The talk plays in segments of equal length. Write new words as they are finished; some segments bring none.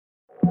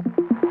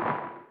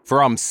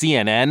From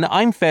CNN,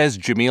 I'm Fez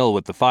Jamil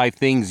with the 5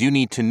 things you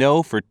need to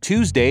know for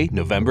Tuesday,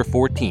 November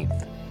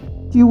 14th.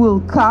 You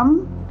will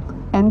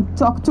come and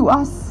talk to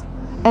us,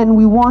 and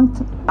we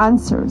want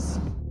answers.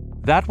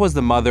 That was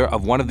the mother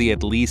of one of the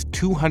at least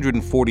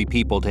 240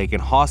 people taken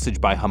hostage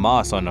by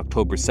Hamas on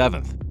October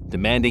 7th,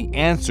 demanding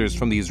answers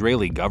from the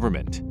Israeli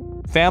government.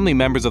 Family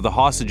members of the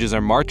hostages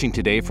are marching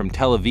today from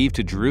Tel Aviv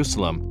to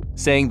Jerusalem,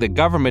 saying the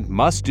government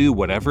must do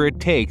whatever it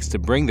takes to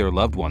bring their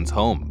loved ones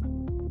home.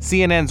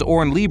 CNN's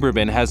Oren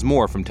Lieberman has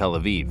more from Tel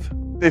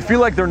Aviv. They feel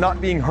like they're not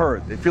being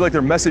heard. They feel like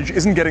their message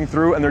isn't getting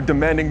through, and they're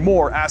demanding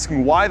more,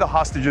 asking why the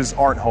hostages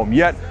aren't home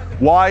yet,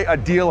 why a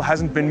deal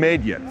hasn't been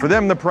made yet. For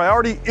them, the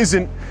priority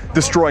isn't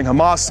destroying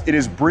Hamas, it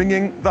is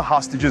bringing the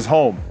hostages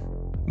home.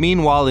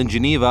 Meanwhile, in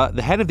Geneva,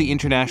 the head of the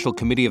International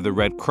Committee of the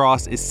Red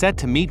Cross is set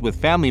to meet with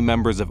family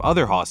members of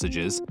other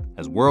hostages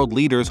as world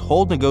leaders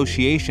hold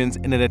negotiations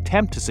in an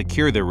attempt to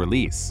secure their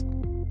release.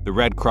 The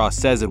Red Cross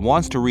says it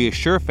wants to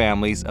reassure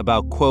families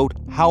about, quote,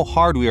 how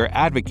hard we are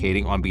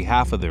advocating on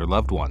behalf of their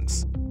loved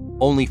ones.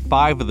 Only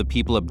 5 of the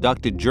people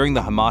abducted during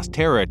the Hamas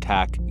terror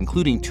attack,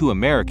 including 2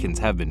 Americans,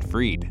 have been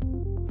freed.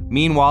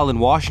 Meanwhile, in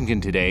Washington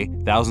today,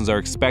 thousands are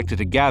expected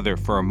to gather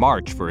for a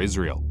march for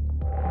Israel.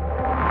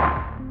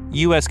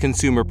 U.S.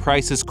 consumer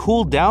prices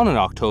cooled down in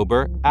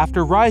October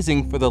after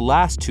rising for the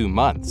last 2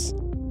 months.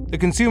 The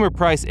Consumer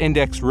Price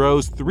Index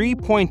rose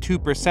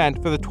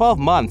 3.2% for the 12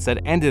 months that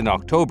ended in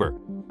October.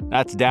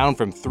 That's down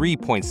from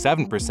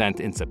 3.7%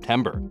 in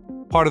September.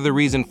 Part of the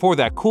reason for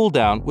that cool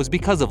down was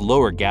because of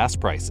lower gas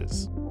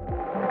prices.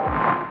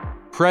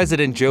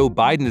 President Joe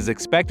Biden is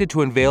expected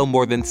to unveil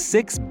more than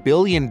 $6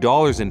 billion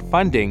in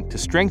funding to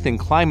strengthen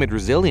climate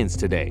resilience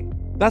today.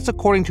 That's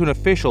according to an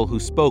official who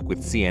spoke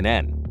with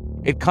CNN.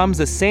 It comes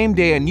the same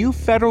day a new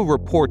federal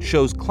report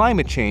shows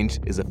climate change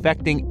is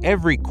affecting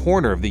every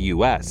corner of the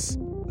U.S.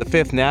 The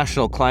 5th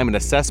National Climate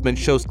Assessment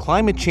shows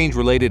climate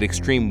change-related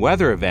extreme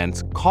weather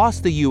events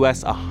cost the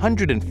U.S.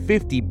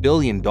 $150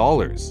 billion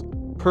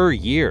per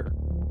year.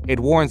 It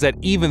warns that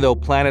even though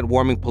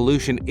planet-warming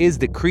pollution is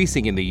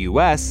decreasing in the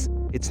U.S.,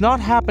 it's not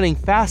happening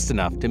fast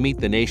enough to meet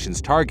the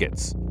nation's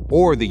targets,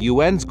 or the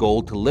UN's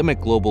goal to limit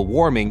global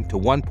warming to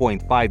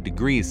 1.5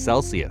 degrees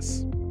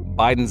Celsius.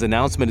 Biden's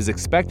announcement is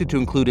expected to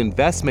include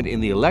investment in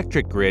the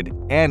electric grid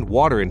and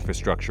water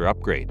infrastructure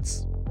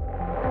upgrades.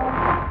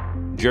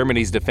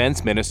 Germany's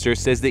defense minister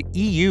says the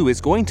EU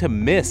is going to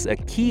miss a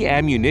key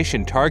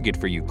ammunition target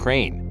for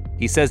Ukraine.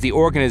 He says the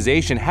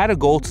organization had a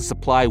goal to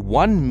supply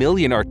 1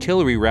 million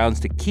artillery rounds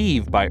to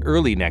Kyiv by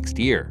early next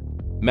year.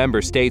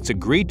 Member states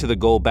agreed to the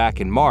goal back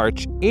in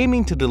March,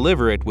 aiming to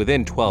deliver it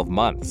within 12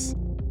 months.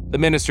 The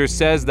minister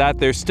says that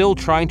they're still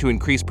trying to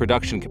increase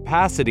production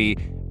capacity,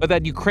 but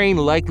that Ukraine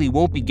likely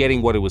won't be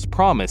getting what it was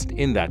promised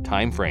in that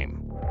timeframe.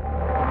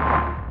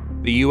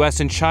 The U.S.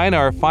 and China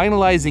are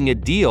finalizing a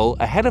deal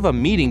ahead of a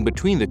meeting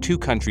between the 2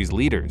 countries'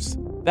 leaders.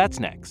 That's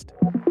next.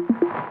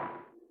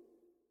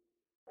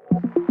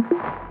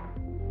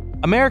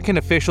 American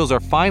officials are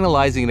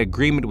finalizing an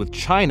agreement with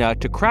China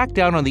to crack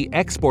down on the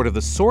export of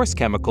the source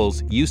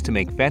chemicals used to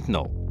make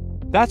fentanyl.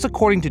 That's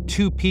according to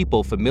 2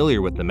 people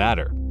familiar with the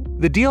matter.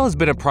 The deal has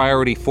been a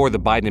priority for the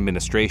Biden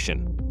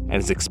administration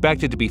and is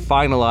expected to be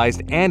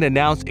finalized and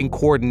announced in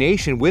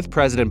coordination with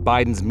President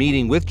Biden's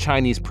meeting with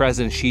Chinese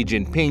President Xi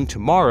Jinping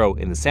tomorrow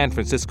in the San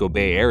Francisco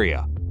Bay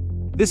Area.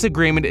 This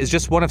agreement is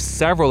just one of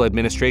several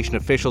administration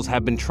officials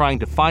have been trying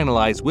to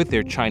finalize with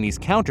their Chinese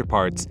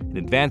counterparts in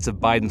advance of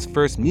Biden's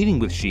first meeting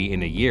with Xi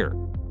in a year.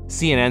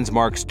 CNN's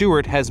Mark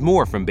Stewart has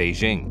more from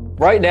Beijing.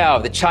 Right now,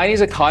 the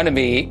Chinese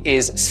economy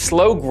is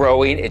slow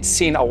growing. It's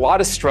seen a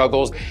lot of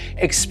struggles.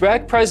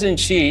 Expect President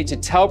Xi to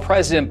tell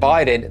President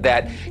Biden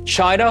that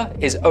China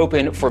is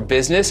open for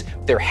business.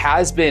 There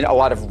has been a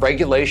lot of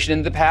regulation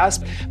in the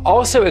past.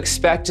 Also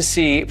expect to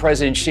see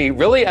President Xi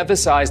really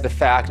emphasize the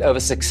fact of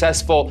a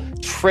successful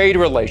trade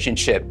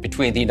relationship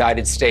between the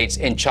United States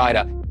and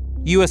China.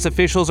 U.S.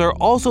 officials are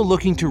also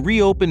looking to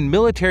reopen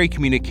military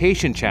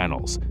communication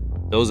channels.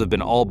 Those have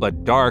been all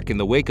but dark in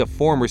the wake of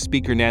former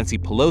Speaker Nancy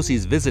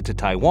Pelosi's visit to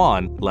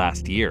Taiwan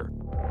last year.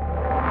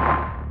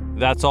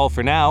 That's all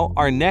for now.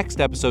 Our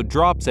next episode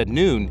drops at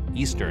noon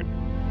Eastern.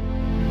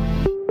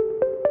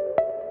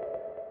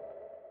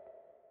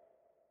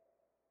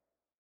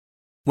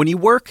 When you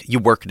work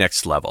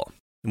next level.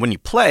 And when you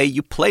play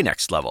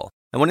next level.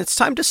 And when it's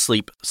time to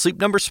sleep, Sleep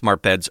Number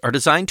smart beds are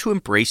designed to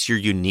embrace your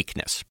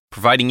uniqueness,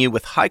 providing you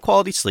with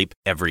high-quality sleep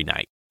every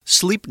night.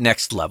 Sleep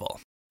next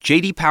level.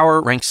 J.D.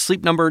 Power ranks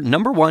Sleep Number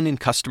 #1 in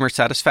customer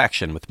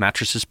satisfaction with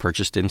mattresses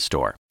purchased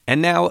in-store.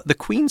 And now, the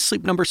Queen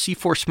Sleep Number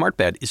C4 smart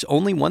bed is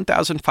only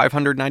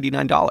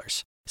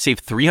 $1,599.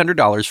 Save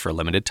 $300 for a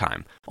limited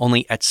time,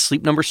 only at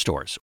Sleep Number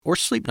stores or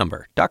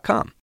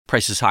sleepnumber.com.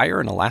 Prices higher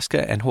in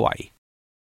Alaska and Hawaii.